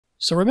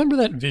So remember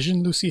that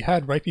vision Lucy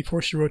had right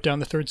before she wrote down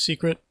the third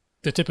secret?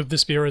 The tip of the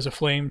spear as a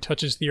flame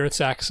touches the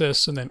Earth's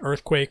axis, and then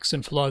earthquakes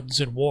and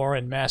floods and war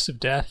and massive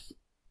death.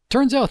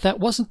 Turns out that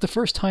wasn't the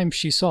first time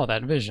she saw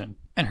that vision,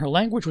 and her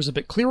language was a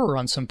bit clearer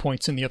on some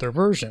points in the other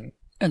version.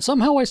 And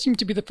somehow I seem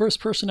to be the first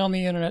person on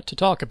the internet to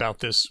talk about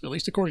this, at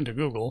least according to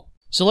Google.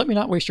 So let me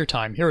not waste your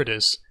time, here it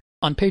is.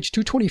 On page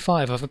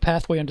 225 of A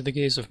Pathway Under the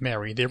Gaze of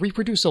Mary, they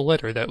reproduce a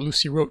letter that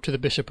Lucy wrote to the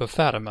Bishop of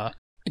Fatima.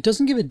 It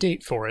doesn't give a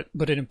date for it,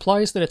 but it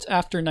implies that it's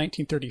after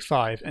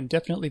 1935 and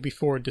definitely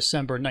before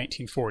December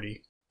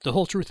 1940. The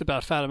Whole Truth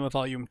About Fatima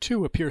Volume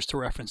 2 appears to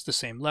reference the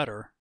same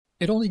letter.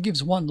 It only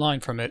gives one line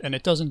from it, and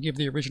it doesn't give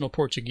the original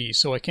Portuguese,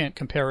 so I can't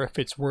compare if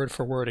it's word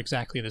for word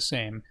exactly the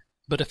same.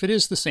 But if it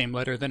is the same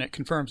letter, then it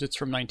confirms it's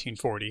from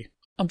 1940.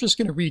 I'm just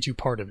going to read you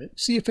part of it,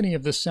 see if any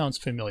of this sounds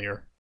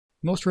familiar.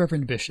 Most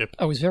Reverend Bishop,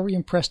 I was very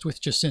impressed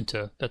with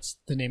Jacinta, that's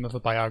the name of a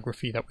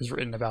biography that was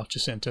written about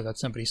Jacinta that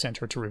somebody sent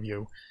her to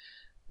review,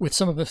 with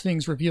some of the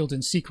things revealed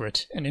in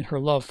secret, and in her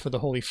love for the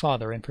Holy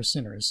Father and for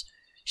sinners.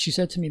 She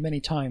said to me many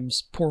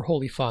times, "Poor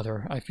Holy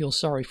Father, I feel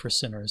sorry for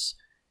sinners."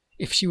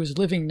 If she was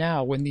living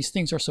now, when these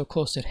things are so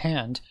close at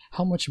hand,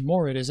 how much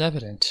more it is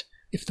evident.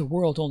 If the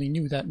world only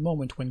knew that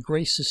moment when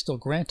grace is still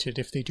granted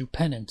if they do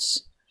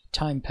penance.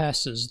 Time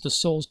passes, the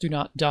souls do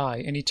not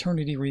die, and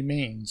eternity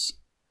remains.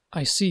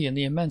 I see in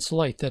the immense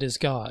light that is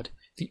God.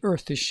 The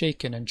earth is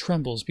shaken and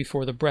trembles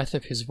before the breath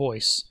of his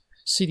voice.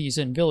 Cities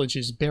and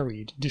villages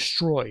buried,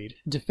 destroyed,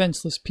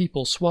 defenseless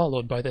people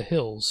swallowed by the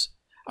hills.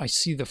 I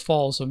see the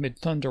falls amid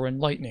thunder and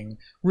lightning,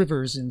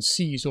 rivers and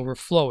seas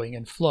overflowing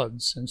and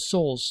floods, and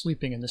souls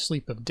sleeping in the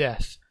sleep of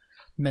death.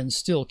 Men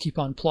still keep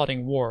on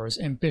plotting wars,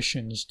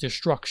 ambitions,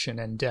 destruction,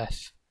 and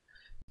death.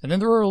 And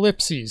then there are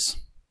ellipses.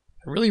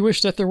 I really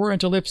wish that there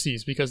weren't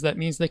ellipses, because that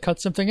means they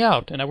cut something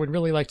out, and I would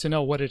really like to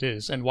know what it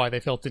is and why they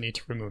felt the need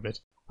to remove it.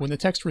 When the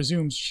text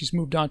resumes, she's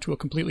moved on to a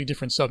completely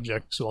different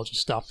subject, so I'll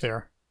just stop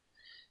there.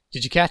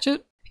 Did you catch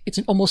it? It's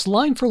an almost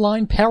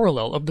line-for-line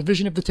parallel of the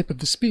vision of the tip of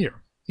the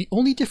spear. The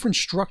only difference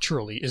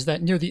structurally is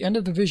that near the end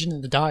of the vision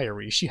in the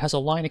diary, she has a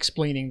line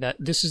explaining that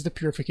this is the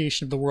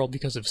purification of the world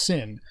because of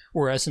sin,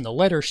 whereas in the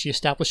letter she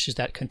establishes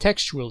that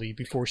contextually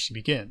before she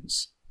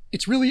begins.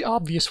 It's really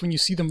obvious when you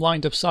see them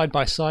lined up side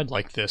by side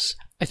like this.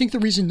 I think the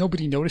reason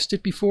nobody noticed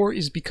it before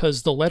is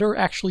because the letter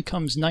actually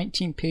comes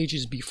 19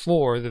 pages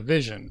before the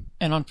vision,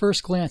 and on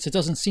first glance it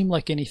doesn't seem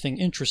like anything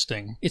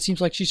interesting. It seems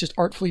like she's just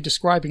artfully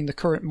describing the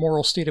current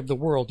moral state of the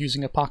world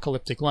using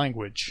apocalyptic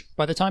language.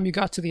 By the time you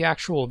got to the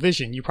actual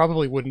vision, you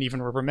probably wouldn't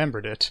even have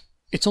remembered it.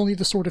 It's only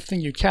the sort of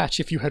thing you'd catch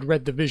if you had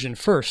read the vision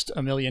first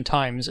a million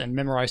times and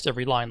memorized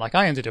every line like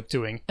I ended up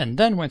doing, and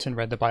then went and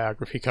read the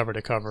biography cover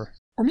to cover.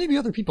 Or maybe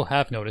other people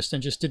have noticed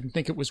and just didn't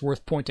think it was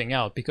worth pointing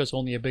out because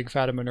only a big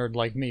Fatima nerd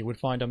like me would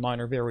find a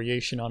minor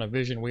variation on a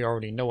vision we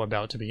already know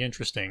about to be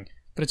interesting.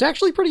 But it's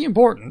actually pretty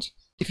important.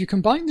 If you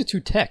combine the two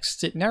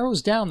texts, it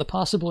narrows down the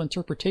possible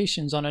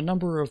interpretations on a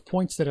number of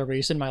points that I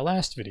raised in my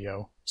last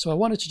video, so I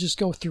wanted to just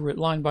go through it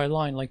line by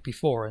line like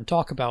before and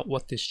talk about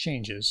what this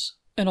changes.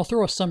 And I'll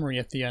throw a summary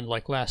at the end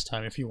like last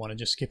time if you want to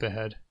just skip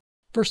ahead.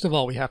 First of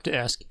all, we have to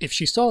ask, if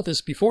she saw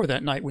this before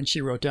that night when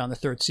she wrote down the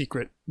third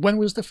secret, when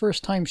was the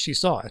first time she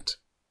saw it?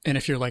 And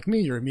if you're like me,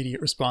 your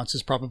immediate response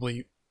is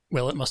probably,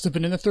 well, it must have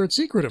been in the third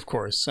secret, of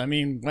course. I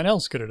mean, when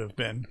else could it have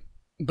been?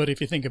 But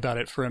if you think about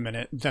it for a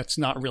minute, that's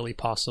not really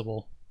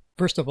possible.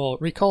 First of all,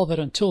 recall that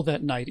until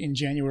that night in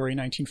January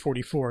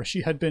 1944,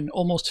 she had been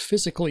almost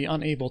physically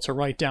unable to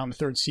write down the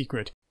third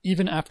secret,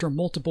 even after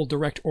multiple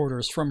direct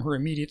orders from her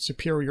immediate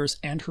superiors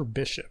and her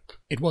bishop.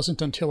 It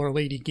wasn't until Our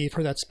Lady gave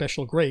her that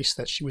special grace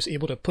that she was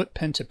able to put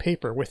pen to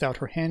paper without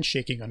her hand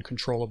shaking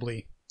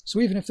uncontrollably. So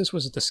even if this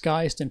was a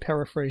disguised and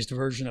paraphrased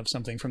version of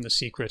something from the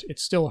secret,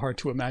 it's still hard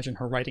to imagine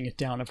her writing it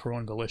down of her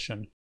own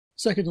volition.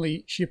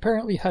 Secondly, she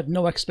apparently had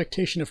no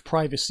expectation of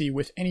privacy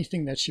with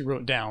anything that she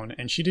wrote down,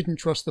 and she didn't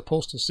trust the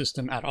postal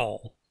system at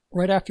all.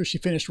 Right after she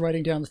finished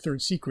writing down the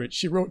third secret,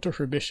 she wrote to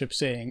her bishop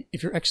saying,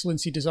 "If your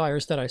excellency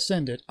desires that I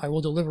send it, I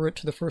will deliver it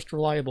to the first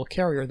reliable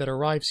carrier that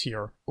arrives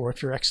here, or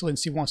if your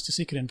excellency wants to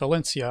seek it in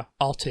Valencia,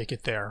 I'll take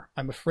it there.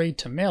 I'm afraid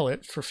to mail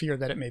it for fear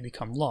that it may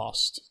become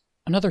lost."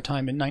 Another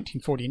time in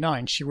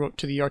 1949, she wrote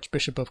to the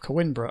Archbishop of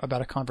Coimbra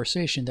about a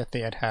conversation that they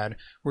had had,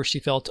 where she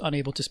felt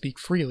unable to speak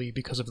freely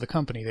because of the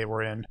company they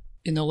were in.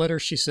 In the letter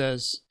she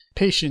says,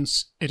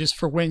 "Patience, it is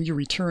for when you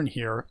return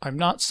here. I'm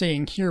not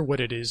saying here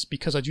what it is,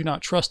 because I do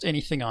not trust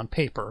anything on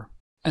paper."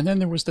 And then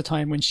there was the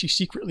time when she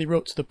secretly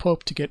wrote to the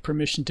Pope to get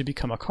permission to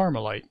become a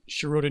Carmelite.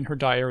 She wrote in her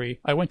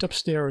diary, "I went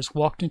upstairs,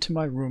 walked into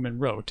my room,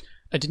 and wrote.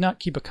 I did not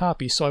keep a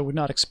copy so I would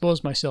not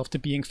expose myself to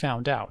being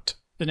found out.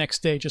 The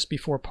next day, just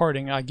before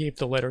parting, I gave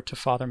the letter to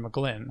Father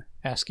McGlynn,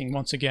 asking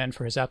once again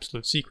for his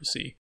absolute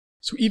secrecy."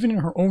 So even in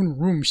her own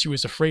room she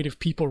was afraid of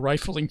people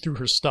rifling through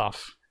her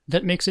stuff.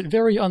 That makes it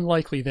very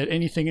unlikely that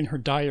anything in her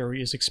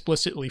diary is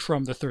explicitly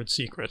from the third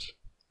secret.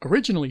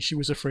 Originally she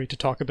was afraid to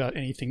talk about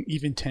anything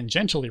even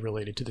tangentially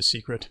related to the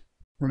secret.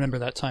 Remember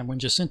that time when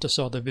Jacinta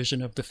saw the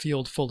vision of the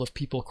field full of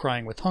people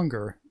crying with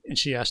hunger, and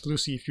she asked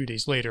Lucy a few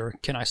days later,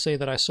 "Can I say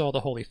that I saw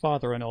the Holy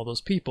Father and all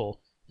those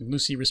people?" And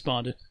Lucy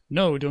responded,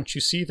 "No, don't you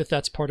see that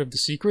that's part of the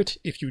secret?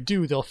 If you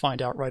do, they'll find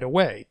out right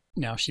away."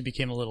 Now, she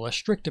became a little less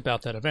strict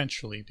about that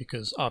eventually,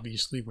 because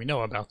obviously we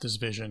know about this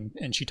vision,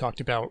 and she talked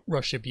about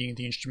Russia being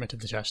the instrument of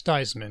the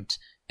chastisement,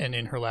 and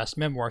in her last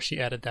memoir she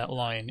added that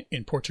line,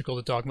 "In Portugal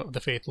the dogma of the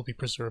faith will be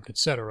preserved,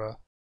 etc."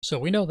 So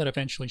we know that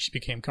eventually she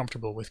became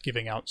comfortable with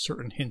giving out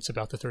certain hints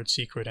about the third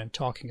secret and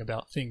talking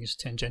about things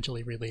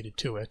tangentially related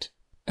to it.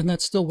 And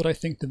that's still what I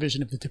think the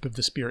vision of the tip of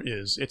the spear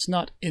is. It's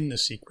not in the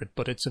secret,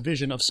 but it's a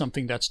vision of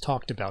something that's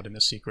talked about in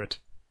the secret.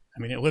 I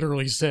mean, it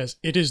literally says,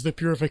 "It is the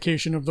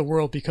purification of the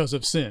world because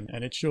of sin,"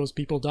 and it shows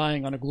people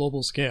dying on a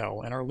global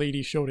scale, and Our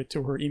Lady showed it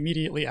to her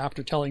immediately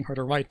after telling her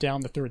to write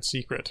down the third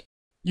secret.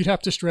 You'd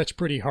have to stretch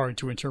pretty hard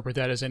to interpret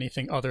that as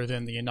anything other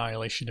than the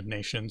annihilation of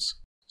nations.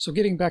 So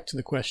getting back to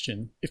the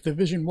question, if the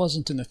vision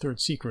wasn't in the third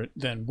secret,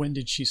 then when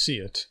did she see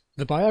it?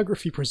 The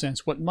biography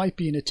presents what might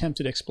be an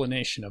attempted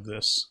explanation of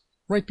this.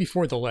 Right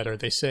before the letter,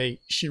 they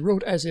say, "She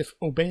wrote as if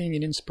obeying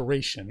an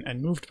inspiration,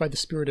 and moved by the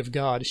Spirit of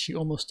God, she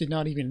almost did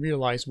not even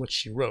realize what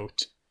she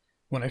wrote."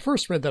 When I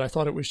first read that, I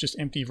thought it was just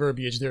empty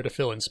verbiage there to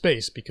fill in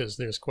space, because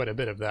there's quite a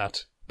bit of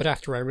that. But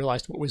after I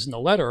realized what was in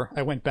the letter,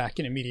 I went back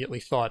and immediately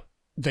thought,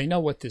 they know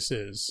what this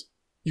is.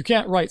 You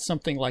can't write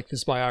something like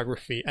this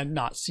biography and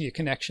not see a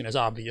connection as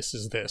obvious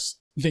as this.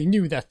 They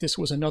knew that this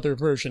was another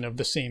version of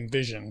the same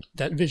vision.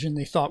 That vision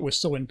they thought was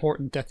so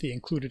important that they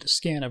included a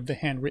scan of the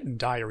handwritten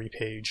diary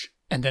page.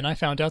 And then I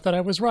found out that I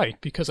was right,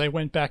 because I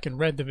went back and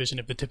read the vision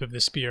of the tip of the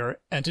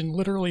spear, and in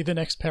literally the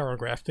next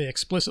paragraph they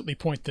explicitly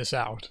point this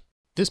out.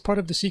 This part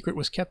of the secret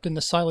was kept in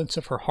the silence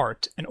of her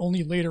heart, and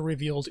only later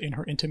revealed in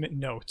her intimate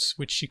notes,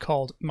 which she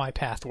called "My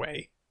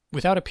Pathway."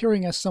 Without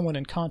appearing as someone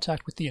in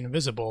contact with the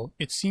invisible,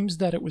 it seems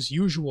that it was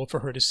usual for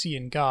her to see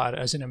in God,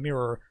 as in a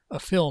mirror, a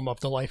film of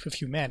the life of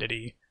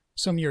humanity.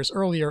 Some years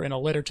earlier, in a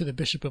letter to the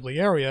Bishop of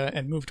Leiria,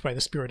 and moved by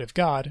the Spirit of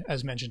God,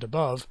 as mentioned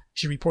above,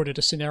 she reported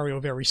a scenario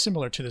very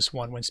similar to this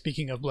one when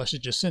speaking of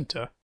Blessed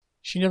Jacinta.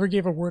 She never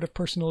gave a word of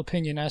personal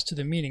opinion as to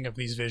the meaning of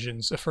these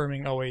visions,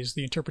 affirming always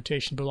the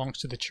interpretation belongs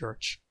to the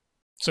Church.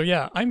 So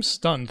yeah, I'm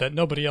stunned that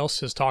nobody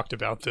else has talked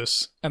about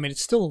this. I mean,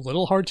 it's still a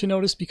little hard to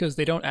notice because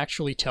they don't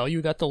actually tell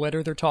you that the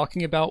letter they're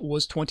talking about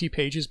was 20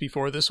 pages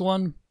before this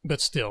one, but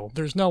still,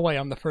 there's no way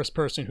I'm the first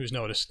person who's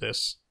noticed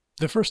this.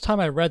 The first time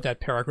I read that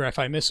paragraph,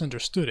 I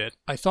misunderstood it.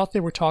 I thought they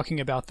were talking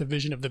about the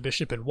vision of the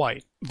bishop in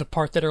white, the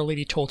part that Our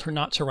Lady told her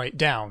not to write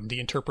down,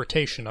 the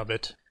interpretation of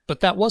it.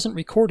 But that wasn't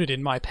recorded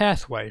in My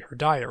Pathway, her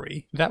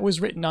diary. That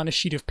was written on a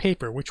sheet of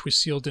paper, which was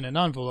sealed in an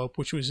envelope,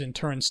 which was in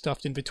turn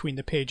stuffed in between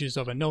the pages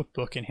of a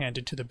notebook and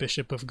handed to the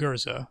Bishop of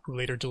Gurza, who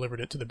later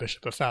delivered it to the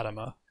Bishop of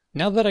Fatima.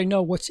 Now that I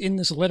know what's in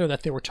this letter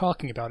that they were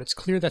talking about, it's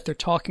clear that they're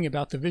talking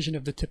about the vision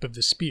of the tip of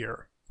the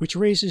spear, which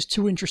raises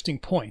two interesting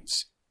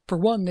points. For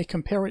one, they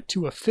compare it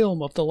to a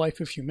film of the life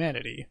of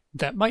humanity.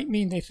 That might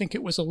mean they think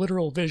it was a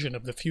literal vision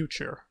of the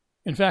future.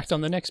 In fact,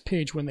 on the next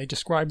page, when they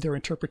describe their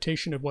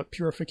interpretation of what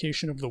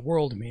purification of the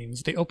world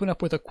means, they open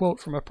up with a quote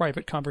from a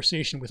private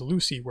conversation with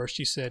Lucy where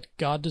she said,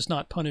 "God does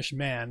not punish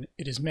man,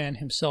 it is man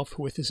himself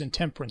who with his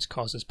intemperance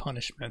causes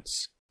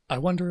punishments." I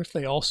wonder if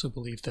they also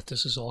believe that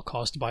this is all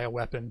caused by a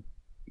weapon.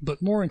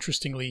 But more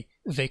interestingly,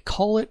 they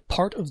call it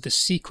part of the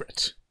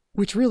secret,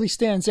 which really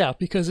stands out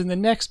because in the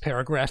next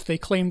paragraph they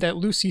claim that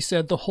Lucy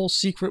said the whole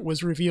secret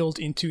was revealed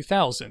in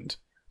 2000.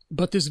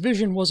 But this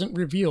vision wasn't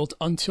revealed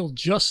until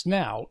just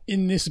now,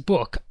 in this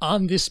book,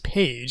 on this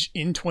page,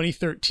 in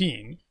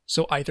 2013.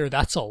 So either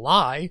that's a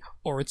lie,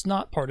 or it's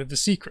not part of the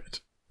secret.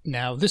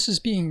 Now, this is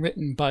being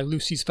written by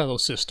Lucy's fellow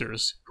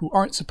sisters, who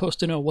aren't supposed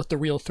to know what the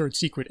real third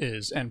secret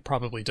is, and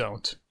probably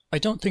don't. I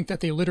don't think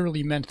that they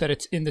literally meant that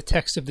it's in the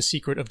text of the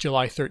secret of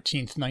July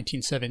 13th,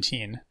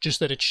 1917, just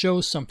that it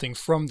shows something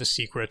from the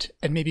secret,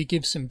 and maybe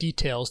gives some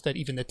details that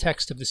even the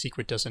text of the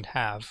secret doesn't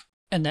have.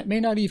 And that may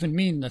not even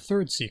mean the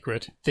third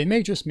secret, they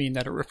may just mean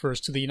that it refers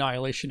to the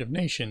annihilation of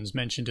nations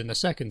mentioned in the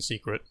second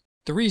secret.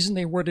 The reason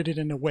they worded it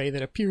in a way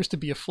that appears to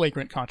be a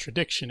flagrant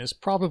contradiction is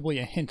probably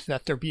a hint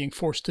that they're being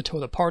forced to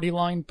toe the party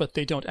line, but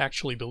they don't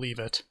actually believe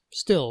it.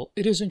 Still,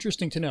 it is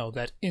interesting to know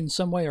that, in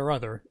some way or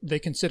other, they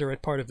consider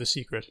it part of the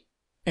secret.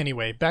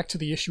 Anyway, back to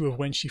the issue of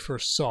when she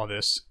first saw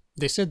this.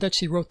 They said that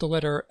she wrote the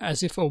letter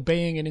as if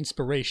obeying an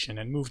inspiration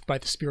and moved by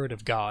the Spirit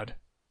of God.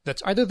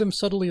 That's either them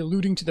subtly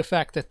alluding to the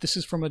fact that this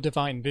is from a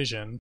divine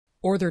vision,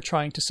 or they're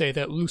trying to say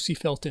that Lucy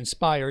felt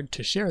inspired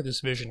to share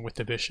this vision with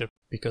the bishop,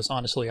 because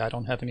honestly I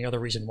don't have any other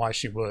reason why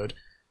she would.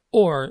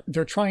 Or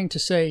they're trying to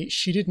say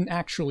she didn't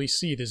actually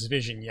see this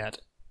vision yet,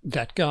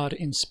 that God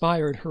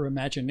inspired her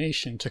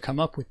imagination to come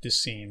up with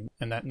this scene,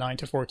 and that 9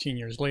 to 14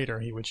 years later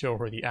he would show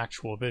her the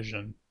actual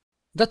vision.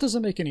 That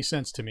doesn't make any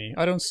sense to me.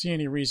 I don't see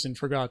any reason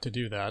for God to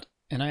do that.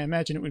 And I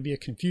imagine it would be a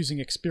confusing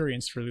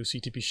experience for Lucy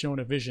to be shown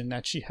a vision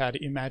that she had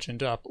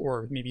imagined up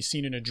or maybe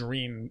seen in a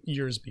dream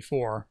years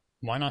before.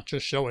 Why not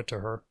just show it to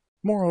her?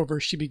 Moreover,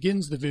 she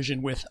begins the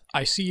vision with,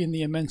 "I see in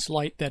the immense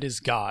light that is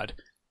God."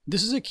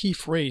 This is a key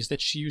phrase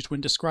that she used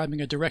when describing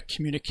a direct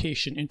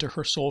communication into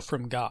her soul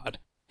from God.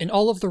 In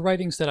all of the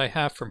writings that I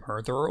have from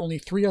her, there are only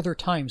 3 other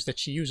times that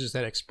she uses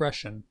that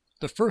expression.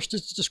 The first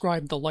is to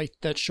describe the light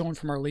that shone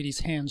from Our Lady's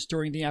hands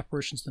during the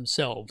apparitions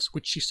themselves,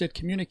 which she said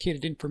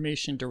communicated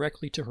information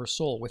directly to her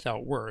soul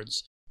without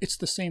words. It's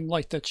the same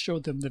light that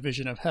showed them the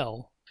vision of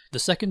hell. The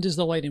second is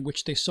the light in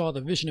which they saw the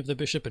vision of the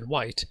bishop in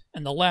white,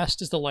 and the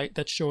last is the light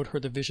that showed her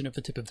the vision of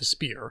the tip of the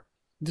spear.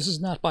 This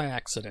is not by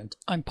accident.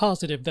 I'm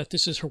positive that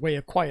this is her way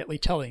of quietly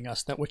telling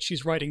us that what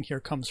she's writing here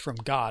comes from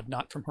God,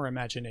 not from her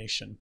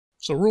imagination.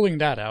 So ruling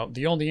that out,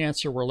 the only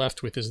answer we're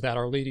left with is that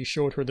Our Lady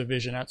showed her the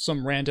vision at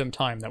some random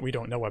time that we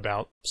don't know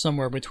about,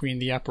 somewhere between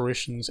the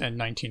apparitions and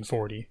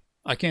 1940.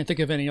 I can't think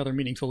of any other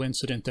meaningful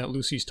incident that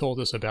Lucy's told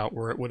us about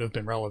where it would have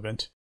been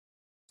relevant.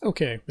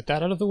 Okay, with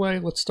that out of the way,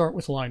 let's start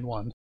with line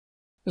 1.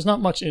 There's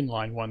not much in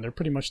line 1, they're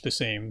pretty much the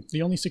same.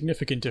 The only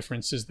significant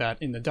difference is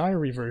that in the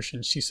diary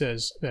version she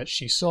says that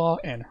she saw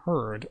and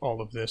heard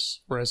all of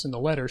this, whereas in the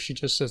letter she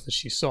just says that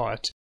she saw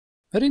it.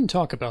 I didn't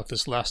talk about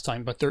this last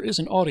time, but there is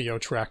an audio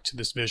track to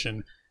this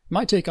vision.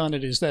 My take on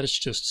it is that it's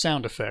just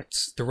sound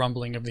effects, the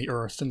rumbling of the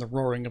earth and the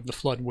roaring of the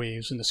flood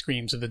waves and the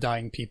screams of the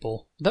dying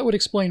people. That would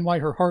explain why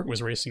her heart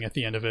was racing at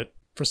the end of it.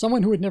 For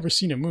someone who had never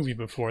seen a movie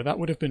before, that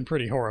would have been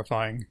pretty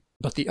horrifying.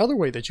 But the other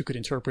way that you could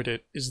interpret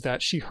it is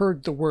that she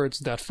heard the words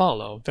that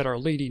follow, that Our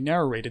Lady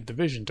narrated the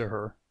vision to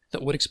her.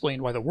 That would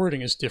explain why the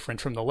wording is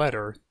different from the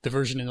letter. The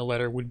version in the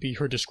letter would be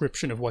her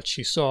description of what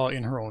she saw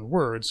in her own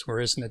words,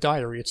 whereas in the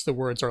diary it's the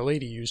words Our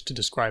Lady used to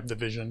describe the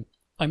vision.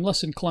 I'm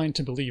less inclined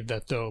to believe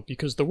that though,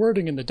 because the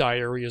wording in the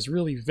diary is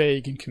really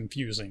vague and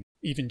confusing,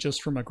 even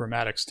just from a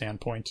grammatic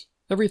standpoint.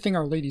 Everything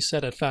Our Lady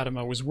said at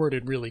Fatima was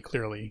worded really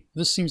clearly.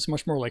 This seems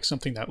much more like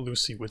something that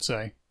Lucy would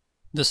say.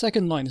 The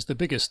second line is the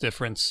biggest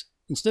difference.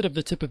 Instead of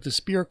the tip of the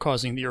spear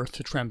causing the earth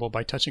to tremble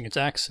by touching its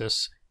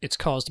axis, it's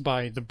caused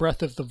by the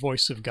breath of the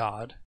voice of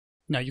God.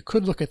 Now you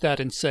could look at that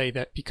and say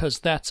that because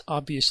that's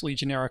obviously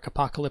generic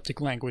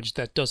apocalyptic language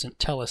that doesn't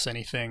tell us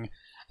anything,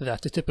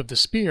 that the tip of the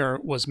spear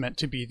was meant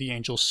to be the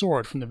angel's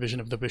sword from the vision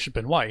of the bishop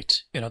in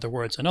white. In other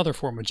words, another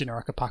form of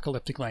generic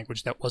apocalyptic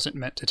language that wasn't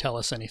meant to tell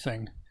us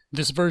anything.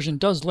 This version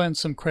does lend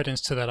some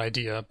credence to that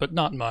idea, but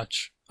not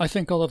much. I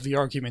think all of the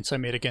arguments I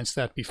made against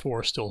that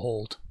before still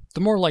hold.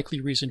 The more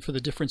likely reason for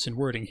the difference in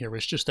wording here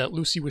is just that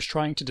Lucy was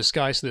trying to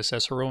disguise this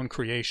as her own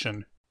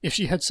creation. If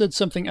she had said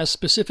something as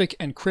specific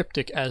and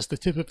cryptic as the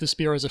tip of the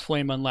spear as a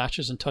flame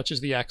unlatches and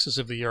touches the axis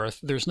of the earth,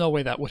 there's no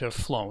way that would have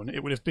flown.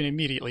 It would have been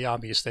immediately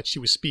obvious that she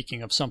was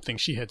speaking of something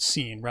she had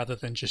seen rather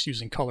than just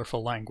using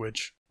colorful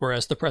language.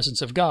 Whereas the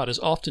presence of God is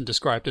often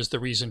described as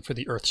the reason for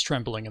the earth's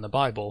trembling in the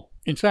Bible.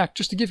 In fact,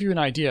 just to give you an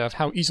idea of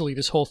how easily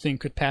this whole thing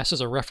could pass as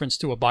a reference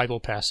to a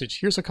Bible passage,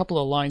 here's a couple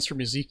of lines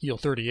from Ezekiel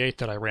 38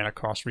 that I ran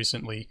across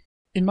recently.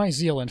 In my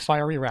zeal and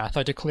fiery wrath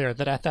I declare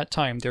that at that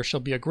time there shall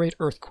be a great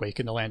earthquake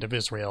in the land of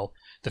Israel.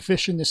 The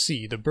fish in the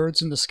sea, the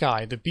birds in the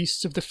sky, the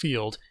beasts of the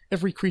field,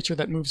 every creature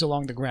that moves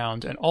along the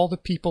ground, and all the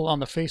people on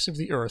the face of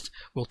the earth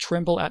will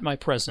tremble at my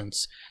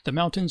presence. The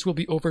mountains will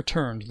be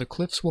overturned, the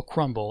cliffs will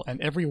crumble,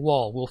 and every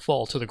wall will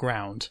fall to the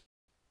ground.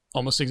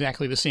 Almost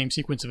exactly the same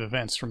sequence of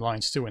events from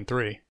lines 2 and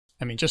 3.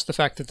 I mean, just the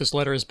fact that this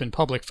letter has been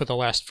public for the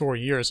last 4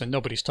 years and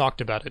nobody's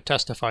talked about it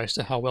testifies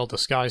to how well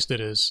disguised it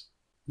is.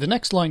 The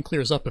next line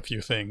clears up a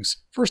few things.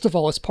 First of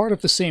all, it's part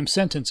of the same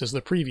sentence as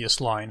the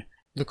previous line.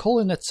 The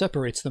colon that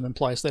separates them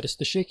implies that it's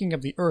the shaking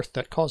of the earth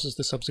that causes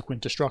the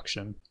subsequent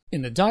destruction.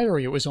 In the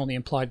diary, it was only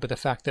implied by the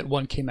fact that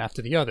one came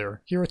after the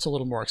other. Here it's a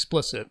little more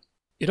explicit.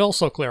 It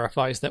also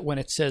clarifies that when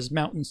it says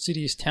mountains,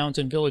 cities, towns,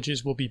 and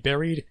villages will be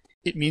buried,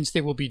 it means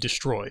they will be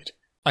destroyed.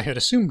 I had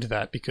assumed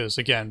that because,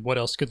 again, what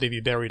else could they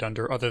be buried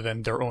under other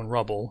than their own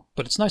rubble?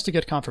 But it's nice to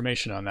get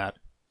confirmation on that.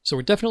 So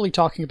we're definitely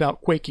talking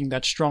about quaking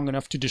that's strong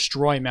enough to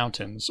destroy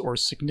mountains, or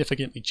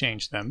significantly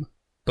change them.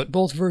 But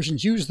both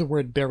versions use the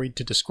word buried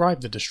to describe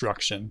the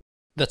destruction.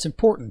 That's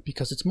important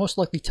because it's most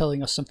likely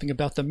telling us something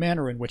about the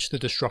manner in which the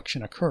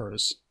destruction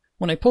occurs.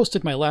 When I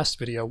posted my last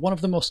video, one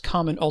of the most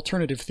common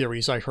alternative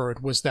theories I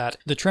heard was that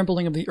the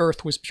trembling of the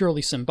earth was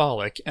purely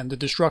symbolic, and the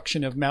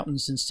destruction of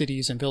mountains and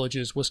cities and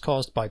villages was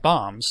caused by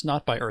bombs,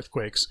 not by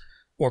earthquakes,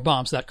 or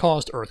bombs that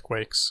caused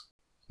earthquakes.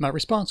 My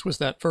response was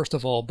that, first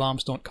of all,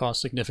 bombs don't cause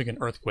significant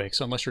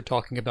earthquakes unless you're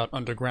talking about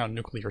underground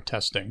nuclear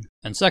testing.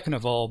 And second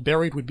of all,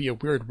 buried would be a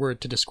weird word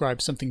to describe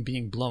something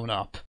being blown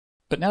up.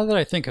 But now that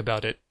I think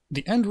about it,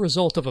 the end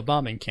result of a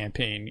bombing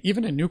campaign,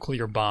 even a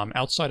nuclear bomb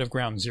outside of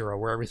ground zero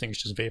where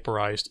everything's just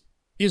vaporized,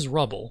 is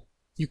rubble.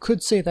 You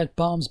could say that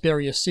bombs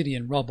bury a city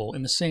in rubble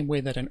in the same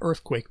way that an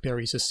earthquake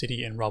buries a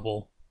city in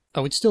rubble. I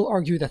would still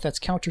argue that that's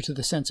counter to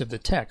the sense of the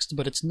text,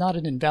 but it's not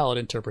an invalid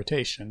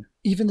interpretation.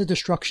 Even the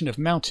destruction of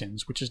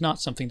mountains, which is not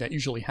something that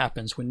usually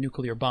happens when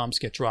nuclear bombs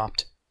get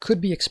dropped,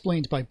 could be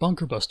explained by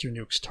bunker buster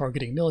nukes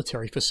targeting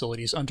military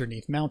facilities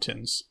underneath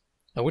mountains.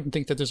 I wouldn't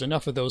think that there's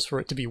enough of those for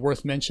it to be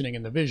worth mentioning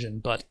in the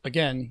vision, but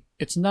again,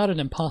 it's not an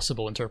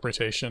impossible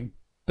interpretation.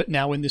 But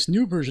now in this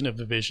new version of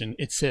the vision,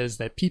 it says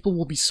that people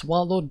will be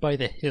swallowed by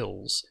the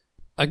hills.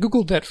 I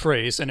googled that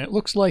phrase, and it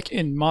looks like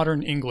in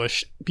modern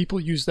English, people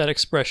use that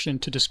expression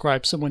to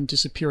describe someone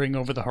disappearing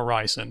over the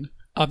horizon.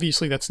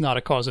 Obviously that's not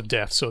a cause of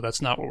death, so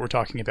that's not what we're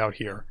talking about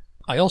here.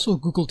 I also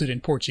googled it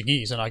in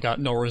Portuguese and I got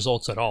no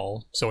results at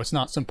all, so it's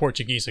not some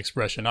Portuguese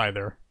expression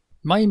either.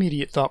 My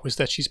immediate thought was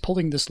that she's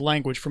pulling this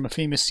language from a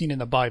famous scene in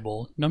the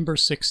Bible,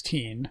 Numbers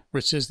 16, where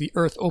it says the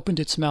earth opened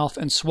its mouth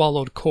and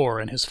swallowed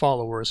Korah and his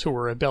followers who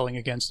were rebelling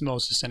against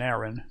Moses and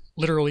Aaron.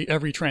 Literally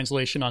every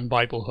translation on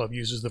Bible Hub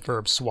uses the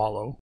verb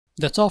swallow.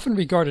 That's often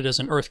regarded as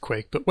an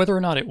earthquake, but whether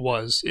or not it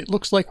was, it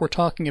looks like we're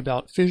talking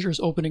about fissures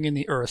opening in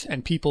the earth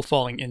and people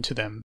falling into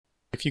them.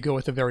 If you go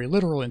with a very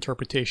literal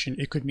interpretation,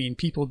 it could mean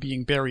people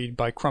being buried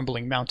by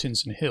crumbling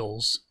mountains and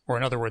hills, or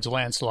in other words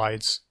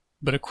landslides.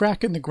 But a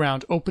crack in the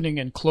ground opening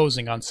and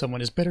closing on someone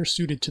is better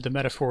suited to the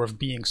metaphor of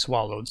being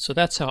swallowed, so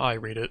that's how I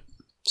read it.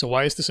 So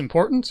why is this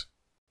important?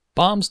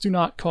 Bombs do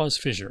not cause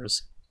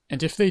fissures,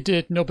 and if they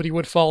did, nobody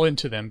would fall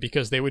into them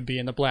because they would be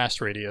in the blast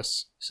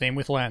radius. Same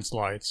with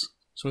landslides.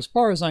 So as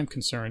far as I'm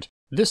concerned,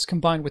 this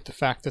combined with the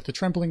fact that the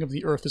trembling of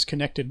the earth is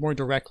connected more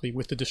directly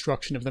with the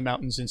destruction of the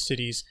mountains and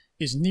cities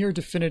is near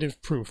definitive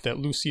proof that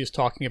Lucy is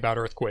talking about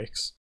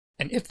earthquakes.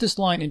 And if this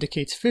line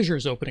indicates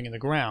fissures opening in the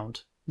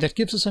ground, that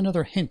gives us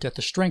another hint at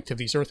the strength of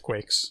these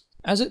earthquakes.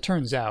 As it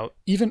turns out,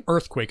 even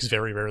earthquakes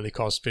very rarely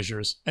cause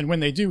fissures, and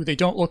when they do, they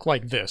don't look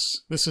like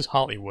this. This is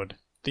Hollywood.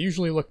 They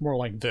usually look more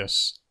like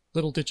this.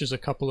 Little ditches a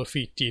couple of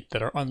feet deep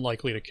that are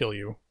unlikely to kill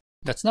you.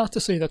 That's not to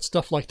say that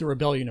stuff like the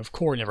Rebellion of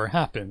Korah never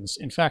happens.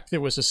 In fact,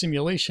 there was a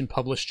simulation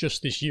published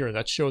just this year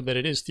that showed that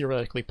it is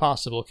theoretically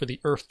possible for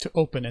the Earth to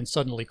open and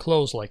suddenly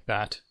close like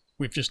that.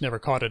 We've just never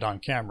caught it on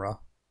camera.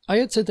 I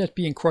had said that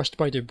being crushed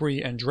by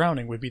debris and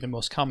drowning would be the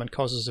most common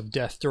causes of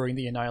death during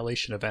the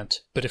annihilation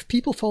event, but if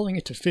people falling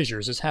into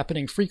fissures is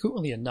happening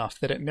frequently enough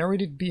that it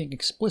merited being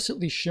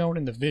explicitly shown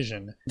in the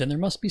vision, then there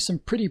must be some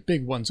pretty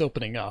big ones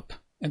opening up,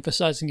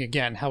 emphasizing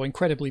again how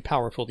incredibly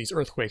powerful these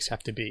earthquakes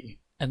have to be,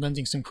 and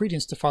lending some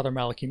credence to Father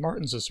Malachi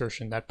Martin's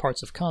assertion that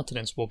parts of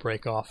continents will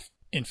break off.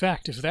 In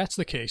fact, if that's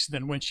the case,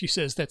 then when she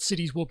says that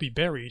cities will be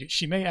buried,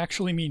 she may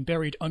actually mean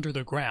buried under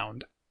the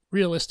ground.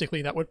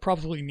 Realistically, that would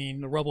probably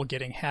mean the rubble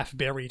getting half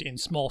buried in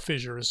small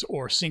fissures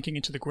or sinking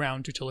into the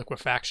ground due to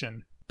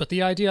liquefaction. But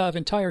the idea of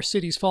entire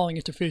cities falling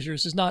into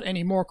fissures is not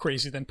any more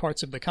crazy than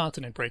parts of the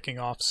continent breaking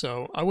off,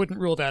 so I wouldn't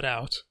rule that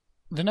out.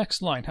 The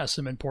next line has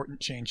some important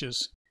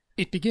changes.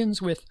 It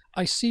begins with,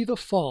 "I see the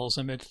falls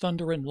amid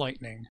thunder and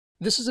lightning."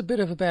 This is a bit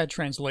of a bad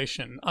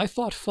translation. I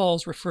thought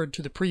falls referred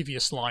to the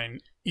previous line,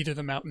 either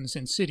the mountains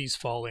and cities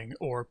falling,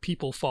 or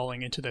people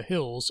falling into the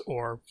hills,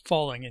 or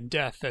falling in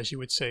death, as you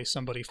would say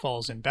somebody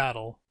falls in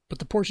battle. But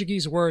the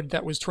Portuguese word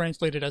that was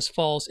translated as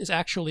falls is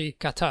actually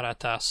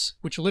cataratas,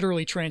 which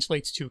literally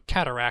translates to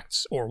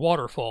cataracts or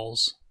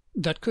waterfalls.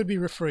 That could be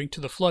referring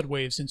to the flood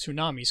waves and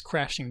tsunamis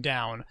crashing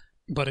down,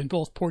 but in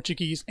both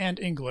Portuguese and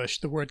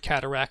English, the word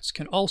cataracts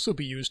can also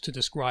be used to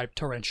describe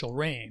torrential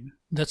rain.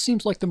 That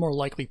seems like the more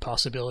likely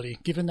possibility,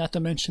 given that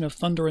the mention of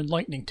thunder and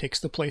lightning takes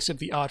the place of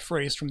the odd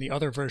phrase from the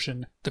other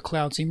version, "The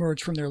clouds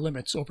emerge from their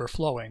limits,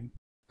 overflowing."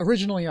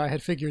 Originally, I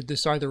had figured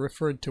this either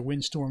referred to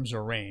windstorms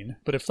or rain,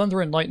 but if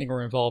thunder and lightning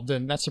are involved,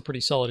 then that's a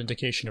pretty solid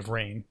indication of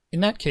rain. In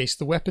that case,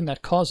 the weapon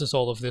that causes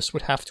all of this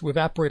would have to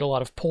evaporate a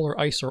lot of polar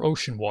ice or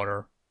ocean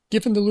water.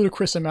 Given the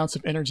ludicrous amounts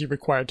of energy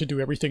required to do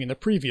everything in the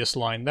previous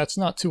line, that's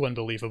not too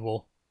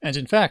unbelievable. And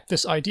in fact,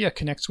 this idea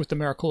connects with the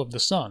miracle of the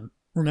sun.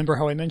 Remember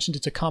how I mentioned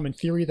it's a common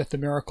theory that the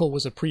miracle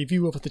was a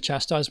preview of what the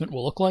chastisement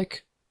will look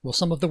like? Well,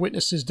 some of the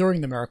witnesses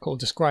during the miracle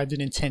described an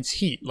intense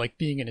heat, like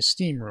being in a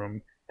steam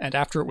room, and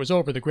after it was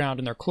over, the ground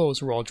and their clothes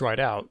were all dried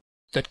out.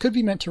 That could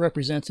be meant to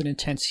represent an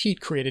intense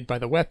heat created by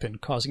the weapon,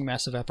 causing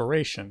mass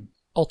evaporation.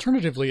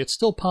 Alternatively, it's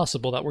still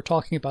possible that we're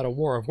talking about a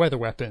war of weather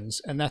weapons,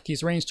 and that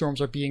these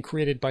rainstorms are being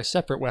created by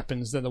separate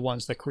weapons than the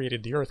ones that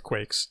created the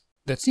earthquakes.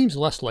 That seems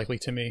less likely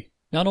to me,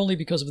 not only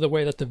because of the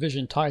way that the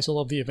vision ties all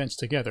of the events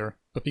together,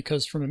 but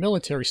because from a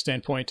military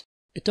standpoint,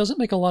 it doesn't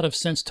make a lot of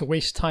sense to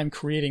waste time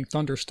creating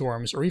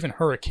thunderstorms or even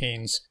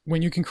hurricanes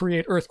when you can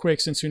create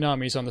earthquakes and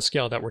tsunamis on the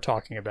scale that we're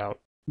talking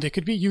about. They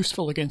could be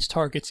useful against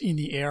targets in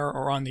the air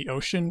or on the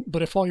ocean,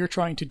 but if all you're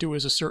trying to do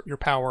is assert your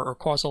power or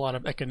cause a lot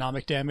of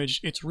economic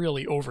damage, it's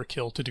really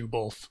overkill to do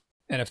both.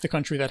 And if the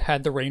country that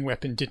had the rain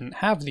weapon didn't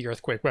have the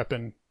earthquake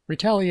weapon,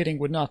 retaliating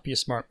would not be a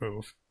smart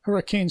move.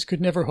 Hurricanes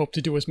could never hope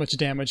to do as much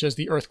damage as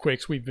the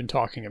earthquakes we've been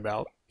talking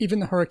about.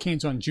 Even the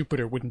hurricanes on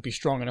Jupiter wouldn't be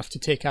strong enough to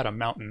take out a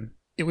mountain.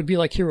 It would be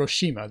like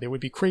Hiroshima, they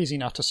would be crazy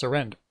not to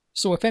surrender.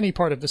 So if any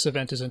part of this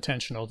event is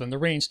intentional, then the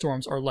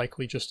rainstorms are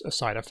likely just a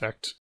side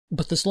effect.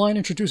 But this line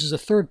introduces a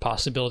third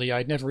possibility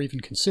I'd never even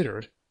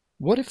considered.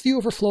 What if the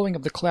overflowing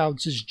of the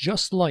clouds is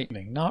just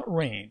lightning, not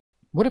rain?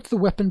 What if the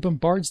weapon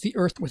bombards the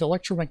Earth with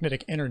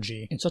electromagnetic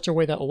energy in such a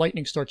way that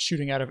lightning starts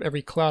shooting out of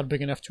every cloud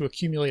big enough to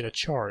accumulate a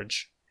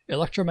charge?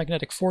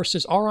 Electromagnetic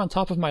forces are on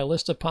top of my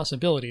list of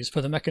possibilities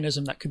for the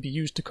mechanism that could be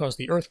used to cause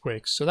the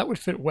earthquakes, so that would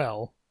fit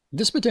well.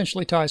 This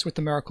potentially ties with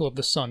the miracle of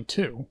the sun,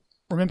 too.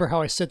 Remember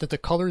how I said that the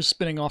colors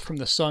spinning off from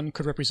the sun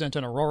could represent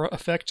an aurora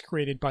effect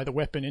created by the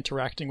weapon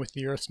interacting with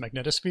the Earth's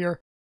magnetosphere?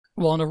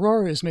 Well, an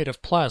aurora is made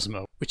of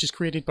plasma, which is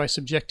created by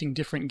subjecting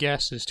different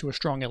gases to a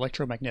strong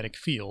electromagnetic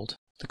field.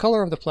 The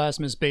color of the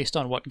plasma is based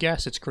on what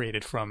gas it's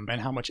created from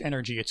and how much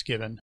energy it's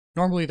given.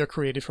 Normally they're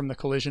created from the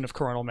collision of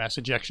coronal mass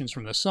ejections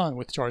from the sun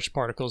with charged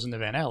particles in the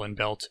Van Allen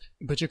belt,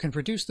 but you can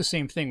produce the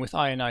same thing with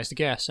ionized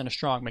gas and a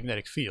strong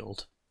magnetic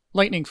field.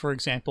 Lightning, for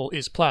example,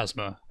 is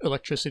plasma.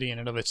 Electricity in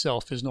and of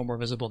itself is no more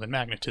visible than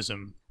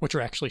magnetism. What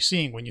you're actually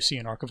seeing when you see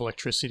an arc of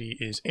electricity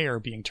is air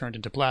being turned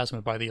into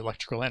plasma by the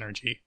electrical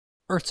energy.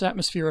 Earth's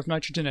atmosphere of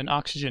nitrogen and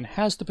oxygen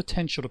has the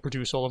potential to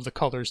produce all of the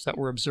colors that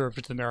were observed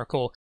at the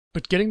miracle,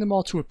 but getting them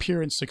all to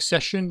appear in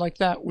succession like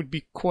that would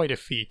be quite a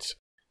feat.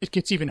 It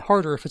gets even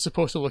harder if it's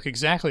supposed to look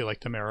exactly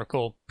like the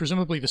miracle.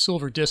 Presumably the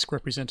silver disc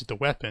represented the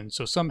weapon,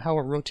 so somehow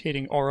a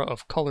rotating aura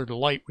of colored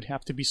light would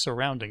have to be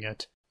surrounding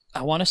it.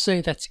 I want to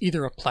say that's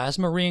either a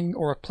plasma ring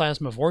or a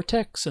plasma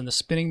vortex, and the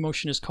spinning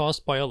motion is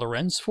caused by a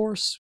Lorentz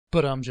force,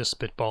 but I'm just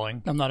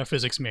spitballing. I'm not a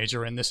physics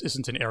major, and this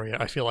isn't an area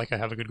I feel like I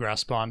have a good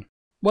grasp on.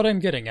 What I'm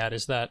getting at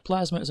is that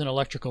plasma is an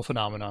electrical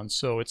phenomenon,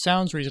 so it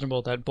sounds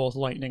reasonable that both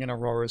lightning and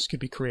auroras could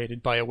be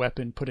created by a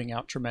weapon putting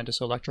out tremendous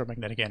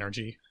electromagnetic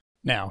energy.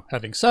 Now,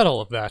 having said all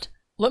of that,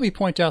 let me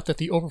point out that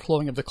the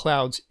overflowing of the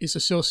clouds is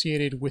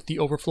associated with the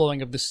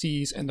overflowing of the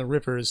seas and the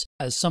rivers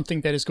as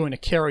something that is going to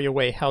carry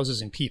away houses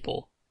and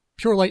people.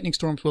 Pure lightning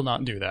storms will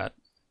not do that.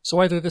 So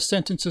either this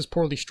sentence is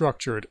poorly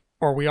structured,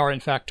 or we are in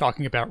fact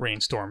talking about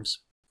rainstorms.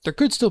 There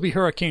could still be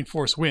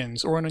hurricane-force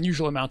winds or an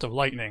unusual amount of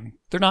lightning.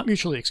 They're not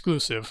mutually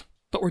exclusive,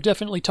 but we're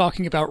definitely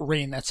talking about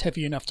rain that's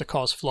heavy enough to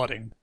cause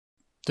flooding.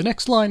 The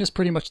next line is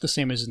pretty much the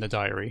same as in the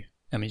diary.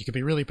 I mean, you could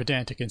be really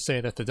pedantic and say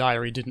that the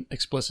diary didn't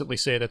explicitly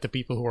say that the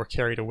people who are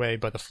carried away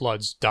by the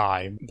floods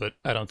die, but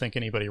I don't think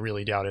anybody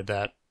really doubted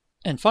that.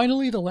 And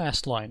finally, the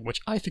last line, which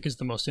I think is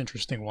the most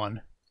interesting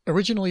one.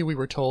 Originally we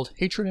were told,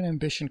 hatred and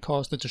ambition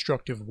cause the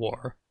destructive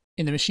war.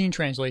 In the machine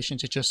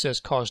translations it just says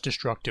cause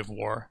destructive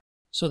war.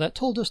 So that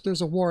told us there's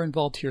a war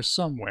involved here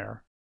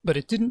somewhere. But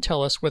it didn't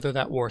tell us whether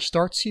that war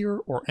starts here,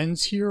 or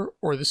ends here,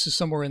 or this is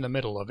somewhere in the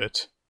middle of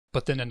it.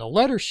 But then in the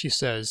letter she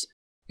says,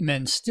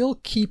 men still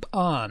keep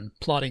on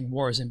plotting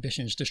wars,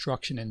 ambitions,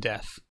 destruction, and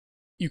death.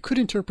 You could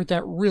interpret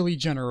that really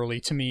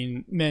generally to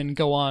mean men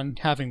go on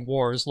having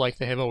wars like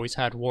they have always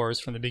had wars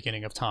from the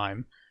beginning of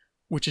time.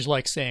 Which is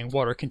like saying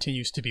water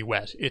continues to be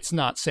wet. It's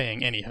not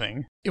saying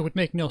anything. It would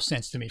make no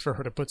sense to me for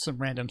her to put some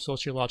random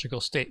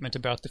sociological statement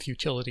about the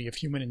futility of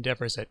human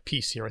endeavors at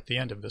peace here at the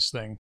end of this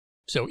thing.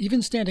 So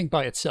even standing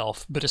by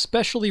itself, but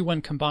especially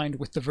when combined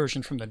with the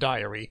version from the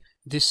diary,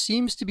 this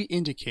seems to be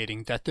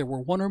indicating that there were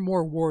one or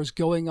more wars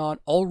going on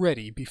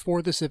already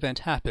before this event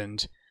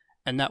happened,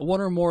 and that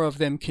one or more of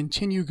them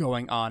continue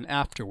going on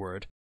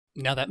afterward.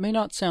 Now that may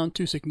not sound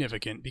too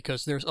significant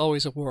because there's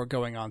always a war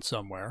going on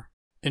somewhere.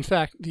 In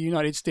fact, the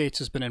United States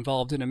has been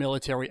involved in a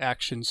military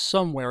action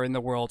somewhere in the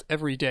world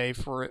every day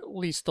for at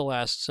least the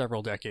last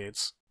several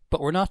decades. But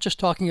we're not just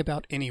talking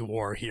about any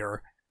war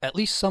here. At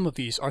least some of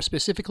these are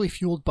specifically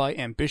fueled by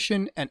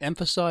ambition and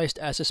emphasized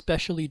as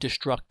especially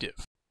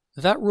destructive.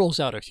 That rules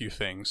out a few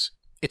things.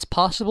 It's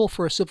possible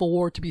for a civil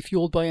war to be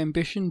fueled by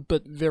ambition,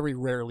 but very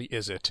rarely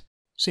is it.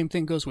 Same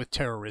thing goes with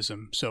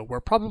terrorism, so we're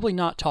probably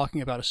not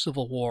talking about a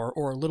civil war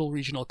or a little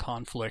regional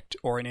conflict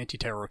or an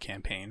anti-terror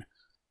campaign.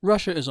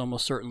 Russia is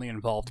almost certainly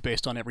involved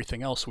based on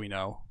everything else we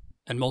know,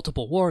 and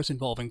multiple wars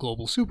involving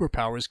global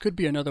superpowers could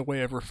be another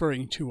way of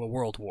referring to a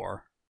world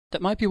war.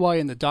 That might be why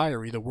in the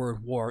diary the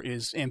word war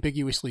is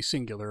ambiguously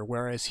singular,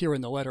 whereas here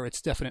in the letter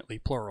it's definitely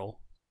plural.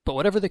 But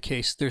whatever the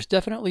case, there's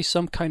definitely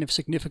some kind of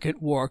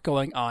significant war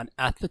going on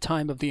at the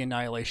time of the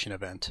Annihilation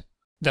event.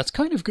 That's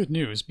kind of good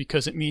news,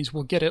 because it means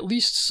we'll get at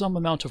least some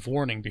amount of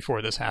warning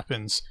before this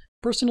happens.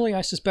 Personally, I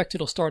suspect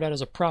it'll start out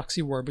as a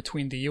proxy war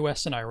between the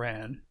US and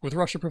Iran, with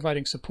Russia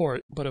providing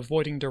support but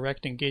avoiding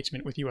direct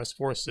engagement with US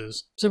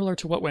forces, similar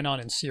to what went on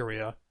in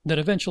Syria, that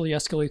eventually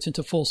escalates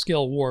into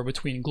full-scale war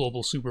between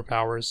global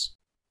superpowers.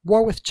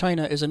 War with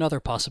China is another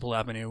possible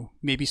avenue,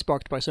 maybe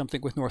sparked by something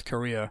with North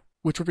Korea,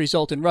 which would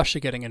result in Russia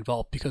getting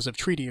involved because of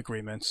treaty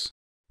agreements.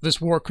 This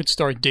war could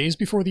start days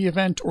before the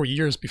event or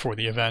years before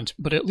the event,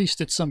 but at least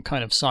it's some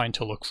kind of sign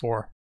to look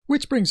for.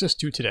 Which brings us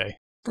to today.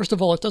 First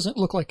of all, it doesn't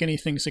look like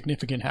anything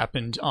significant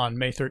happened on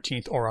May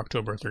 13th or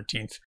October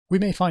 13th. We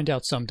may find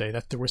out someday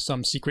that there was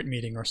some secret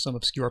meeting or some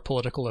obscure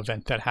political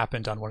event that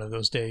happened on one of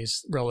those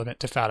days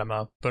relevant to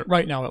Fatima, but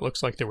right now it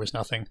looks like there was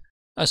nothing.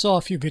 I saw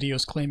a few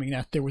videos claiming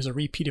that there was a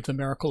repeat of the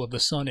miracle of the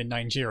sun in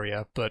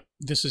Nigeria, but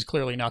this is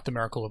clearly not the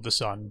miracle of the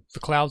sun. The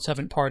clouds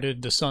haven't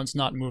parted, the sun's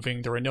not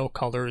moving, there are no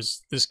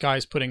colors, this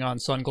guy's putting on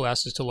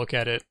sunglasses to look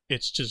at it,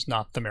 it's just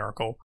not the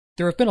miracle.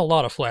 There have been a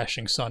lot of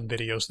flashing sun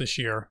videos this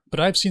year, but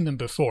I've seen them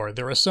before.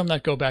 There are some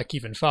that go back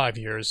even 5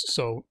 years,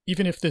 so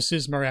even if this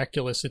is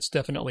miraculous, it's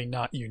definitely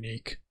not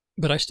unique.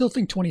 But I still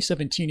think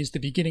 2017 is the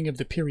beginning of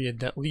the period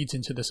that leads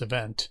into this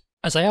event.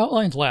 As I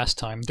outlined last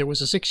time, there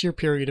was a 6-year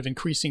period of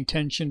increasing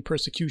tension,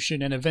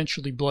 persecution, and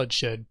eventually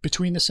bloodshed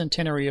between the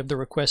centenary of the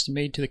request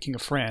made to the King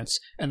of France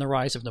and the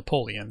rise of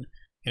Napoleon.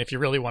 And if you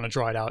really want to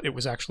draw it out, it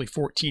was actually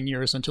 14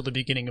 years until the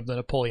beginning of the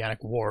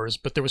Napoleonic Wars,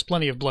 but there was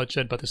plenty of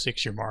bloodshed by the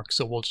 6-year mark,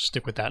 so we'll just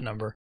stick with that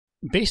number.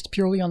 Based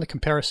purely on the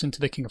comparison to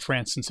the King of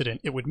France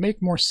incident, it would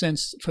make more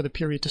sense for the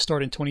period to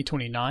start in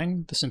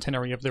 2029, the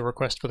centenary of the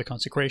request for the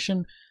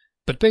consecration,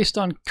 But based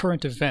on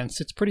current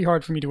events, it's pretty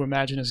hard for me to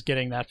imagine us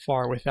getting that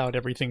far without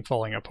everything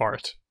falling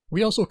apart.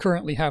 We also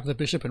currently have the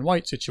Bishop and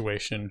White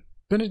situation.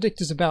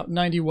 Benedict is about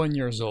 91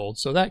 years old,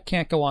 so that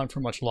can't go on for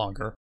much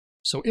longer.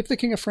 So if the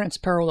King of France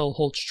parallel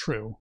holds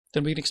true,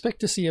 then we'd expect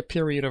to see a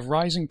period of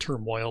rising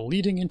turmoil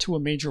leading into a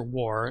major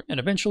war and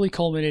eventually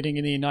culminating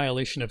in the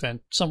Annihilation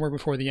event somewhere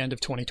before the end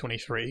of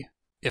 2023.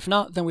 If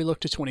not, then we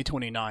look to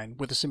 2029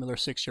 with a similar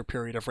 6-year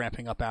period of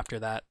ramping up after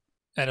that.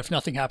 And if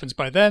nothing happens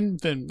by then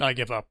I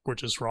give up, we're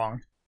just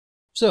wrong.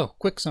 So,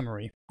 quick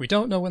summary. We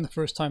don't know when the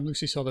first time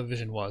Lucy saw the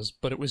vision was,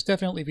 but it was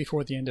definitely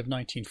before the end of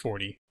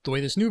 1940. The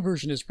way this new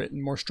version is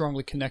written more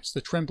strongly connects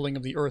the trembling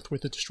of the earth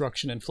with the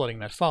destruction and flooding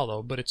that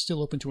follow, but it's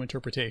still open to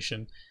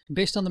interpretation. And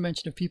based on the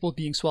mention of people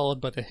being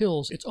swallowed by the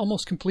hills, it's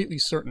almost completely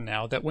certain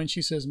now that when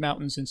she says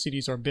mountains and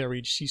cities are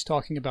buried, she's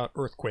talking about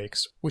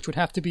earthquakes, which would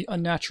have to be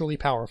unnaturally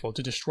powerful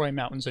to destroy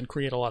mountains and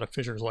create a lot of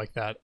fissures like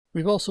that.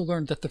 We've also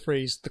learned that the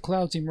phrase, "the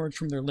clouds emerge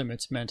from their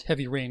limits," meant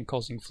heavy rain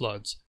causing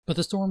floods, but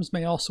the storms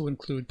may also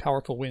include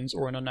powerful winds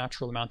or an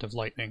unnatural amount of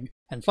lightning.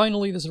 And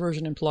finally, this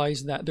version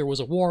implies that there was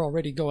a war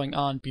already going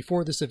on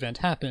before this event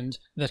happened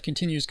that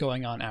continues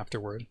going on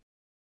afterward.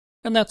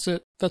 And that's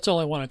it. That's all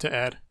I wanted to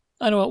add.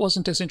 I know it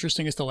wasn't as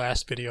interesting as the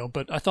last video,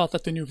 but I thought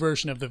that the new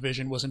version of the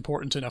vision was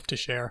important enough to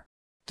share.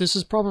 This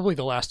is probably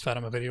the last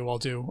Fatima video I'll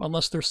do,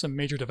 unless there's some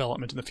major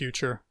development in the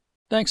future.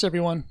 Thanks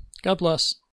everyone. God bless.